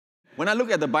when I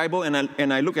look at the Bible and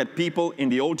I look at people in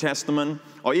the Old Testament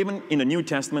or even in the New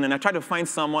Testament, and I try to find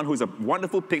someone who's a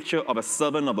wonderful picture of a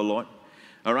servant of the Lord,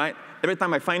 all right? Every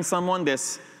time I find someone,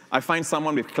 I find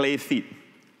someone with clay feet.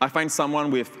 I find someone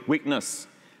with weakness.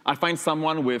 I find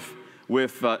someone with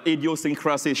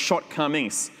idiosyncrasies,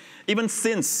 shortcomings, even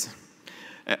sins.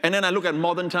 And then I look at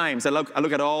modern times. I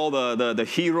look at all the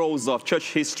heroes of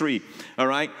church history, all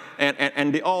right?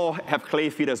 And they all have clay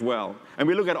feet as well. And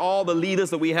we look at all the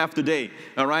leaders that we have today,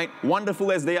 all right?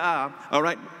 Wonderful as they are, all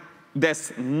right?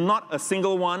 There's not a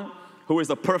single one who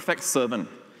is a perfect servant.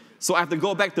 So I have to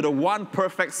go back to the one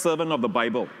perfect servant of the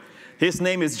Bible. His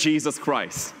name is Jesus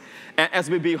Christ. And as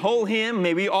we behold him,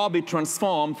 may we all be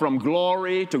transformed from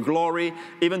glory to glory,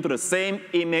 even to the same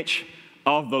image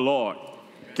of the Lord.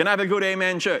 Can I have a good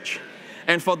amen, church?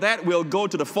 And for that, we'll go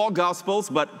to the 4 Gospels,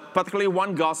 but particularly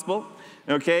one Gospel,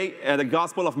 okay, the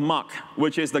Gospel of Mark,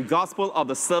 which is the Gospel of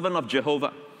the servant of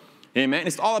Jehovah. Amen.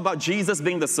 It's all about Jesus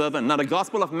being the servant. Now, the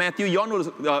Gospel of Matthew, you all know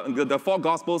the 4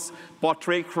 Gospels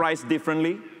portray Christ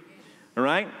differently, all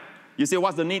right? You say,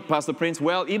 what's the need, Pastor Prince?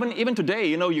 Well, even today,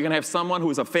 you know, you can have someone who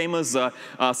is a famous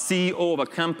CEO of a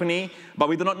company, but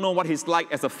we do not know what he's like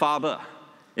as a father.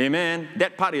 Amen.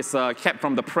 That part is kept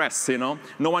from the press, you know.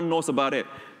 No one knows about it,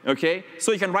 okay?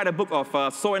 So you can write a book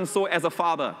of so-and-so as a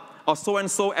father, or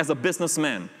so-and-so as a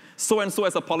businessman, so-and-so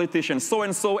as a politician,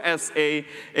 so-and-so as a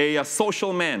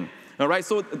social man, all right?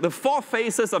 So the 4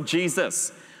 faces of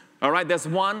Jesus, all right? There's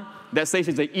one that says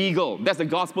he's the eagle. That's the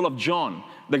Gospel of John.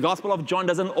 The Gospel of John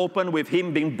doesn't open with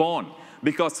him being born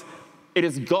because it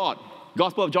is God.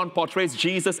 Gospel of John portrays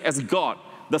Jesus as God,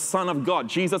 the Son of God.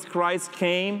 Jesus Christ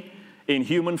came in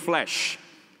human flesh.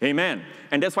 Amen.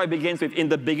 And that's why it begins with, in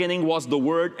the beginning was the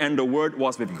Word, and the Word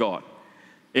was with God.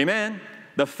 Amen.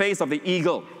 The face of the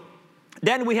eagle.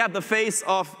 Then we have the face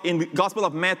of, in the Gospel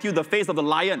of Matthew, the face of the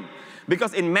lion.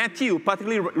 Because in Matthew,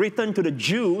 particularly written to the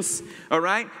Jews, all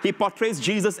right, he portrays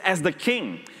Jesus as the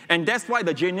king. And that's why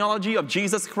the genealogy of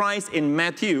Jesus Christ in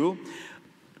Matthew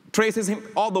traces him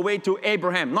all the way to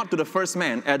Abraham, not to the first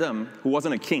man, Adam, who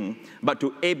wasn't a king, but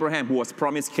to Abraham, who was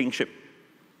promised kingship.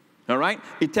 All right?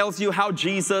 It tells you how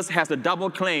Jesus has a double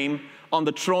claim on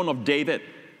the throne of David.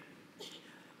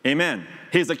 Amen.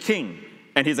 He's a king,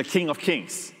 and he's a king of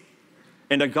kings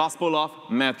in the Gospel of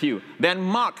Matthew. Then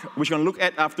Mark, which we're going to look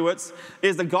at afterwards,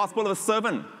 is the Gospel of the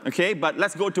servant. Okay? But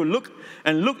let's go to Luke,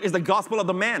 and Luke is the Gospel of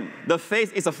the man. The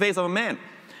face is the face of a man.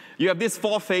 You have these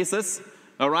 4 faces,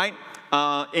 all right,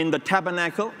 in the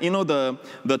tabernacle. You know,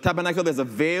 the tabernacle, there's a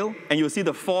veil, and you'll see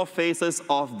the 4 faces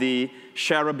of the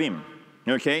cherubim.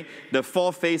 Okay, the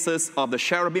 4 faces of the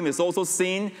cherubim is also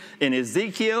seen in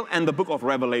Ezekiel and the book of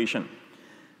Revelation.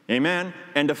 Amen.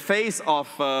 And the face of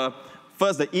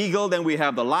first the eagle, then we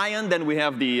have the lion, then we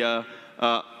have the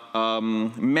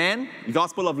man.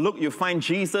 Gospel of Luke, you find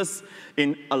Jesus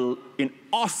in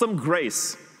awesome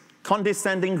grace,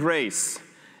 condescending grace,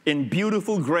 in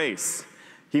beautiful grace.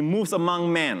 He moves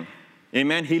among men.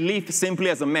 Amen. He lived simply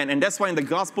as a man. And that's why in the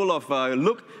Gospel of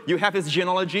Luke, you have his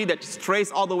genealogy that's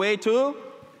traced all the way to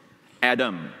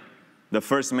Adam, the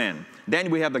first man.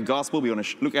 Then we have the Gospel we're going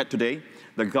to look at today,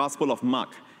 the Gospel of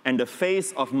Mark. And the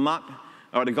face of Mark,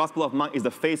 or the Gospel of Mark, is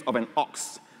the face of an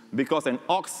ox. Because an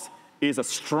ox is a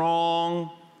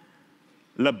strong,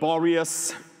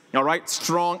 laborious, all right,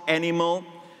 strong animal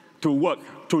to work,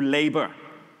 to labor.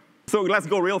 So let's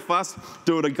go real fast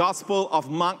to the Gospel of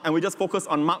Mark, and we just focus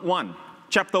on Mark 1,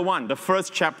 chapter 1, the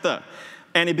first chapter.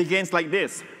 And it begins like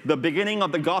this: the beginning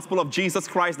of the Gospel of Jesus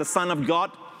Christ, the Son of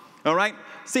God. All right?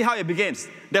 See how it begins.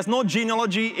 There's no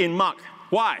genealogy in Mark.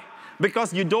 Why?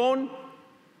 Because you don't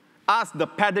ask the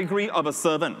pedigree of a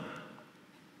servant.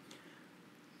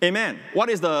 Amen. What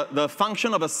is the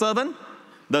function of a servant?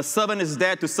 The servant is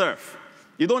there to serve.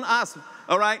 You don't ask,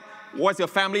 all right, what's your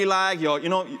family like?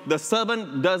 The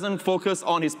servant doesn't focus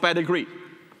on his pedigree.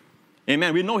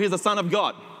 Amen. We know he's the Son of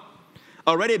God.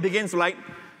 Already it begins like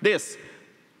this.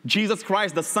 Jesus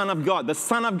Christ, the Son of God. The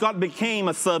Son of God became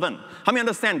a servant. How many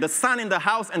understand? The son in the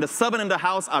house and the servant in the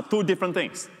house are 2 different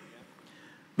things.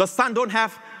 The son don't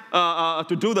have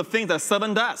to do the things that a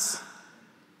servant does.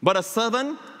 But a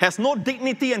servant has no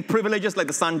dignity and privileges like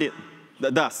the son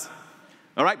does.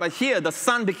 All right? But here, the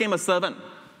son became a servant.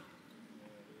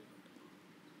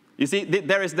 You see,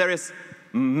 there is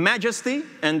majesty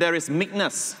and there is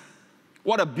meekness.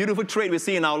 What a beautiful trait we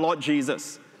see in our Lord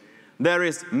Jesus. There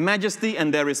is majesty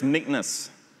and there is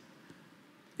meekness.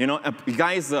 You know,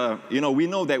 guys, we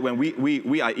know that when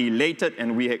we are elated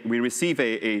and we receive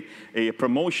a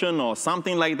promotion or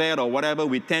something like that or whatever,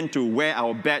 we tend to wear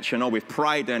our badge, with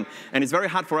pride, and it's very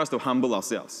hard for us to humble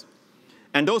ourselves.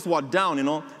 And those who are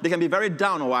down, they can be very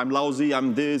down. Oh, I'm lousy,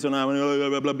 I'm this, and I'm blah,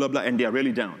 blah, blah, blah, blah, and they are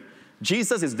really down.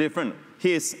 Jesus is different.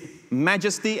 He is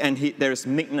majesty and there is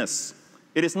meekness.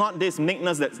 It is not this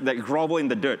meekness that grovel in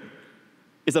the dirt.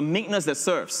 It's a meekness that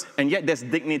serves, and yet there's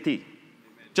dignity.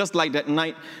 Just like that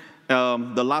night,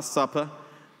 the Last Supper,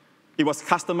 it was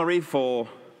customary for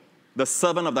the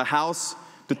servant of the house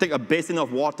to take a basin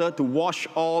of water to wash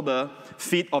all the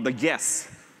feet of the guests.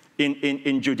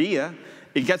 In Judea,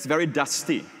 it gets very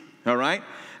dusty, all right?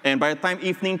 And by the time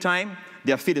evening time,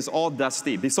 their feet is all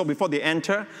dusty. So before they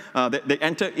enter, they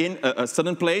enter in a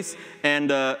certain place,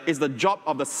 and it's the job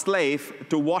of the slave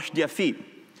to wash their feet.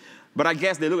 But I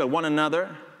guess they look at one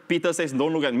another. Peter says,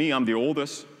 don't look at me, I'm the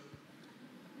oldest.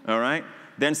 All right?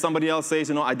 Then somebody else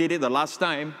says, I did it the last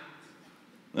time.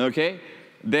 Okay?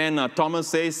 Then Thomas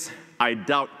says, I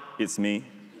doubt it's me.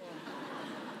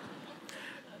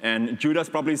 And Judas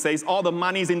probably says, all the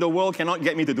monies in the world cannot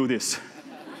get me to do this.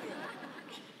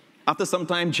 After some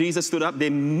time, Jesus stood up.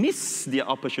 They missed their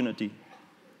opportunity.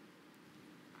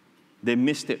 They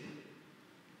missed it.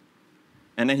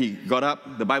 And then he got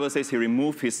up. The Bible says he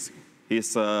removed his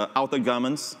outer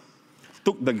garments,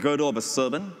 took the girdle of a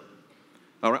servant,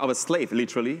 or of a slave,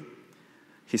 literally.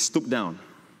 He stooped down,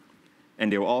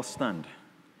 and they were all stunned.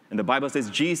 And the Bible says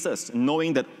Jesus,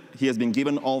 knowing that he has been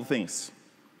given all things,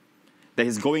 that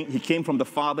he came from the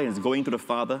Father, he's going to the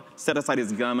Father, set aside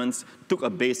his garments, took a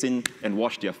basin, and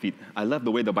washed their feet. I love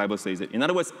the way the Bible says it. In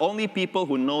other words, only people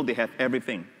who know they have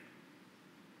everything,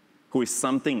 who is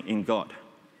something in God,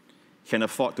 can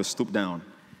afford to stoop down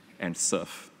and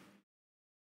serve.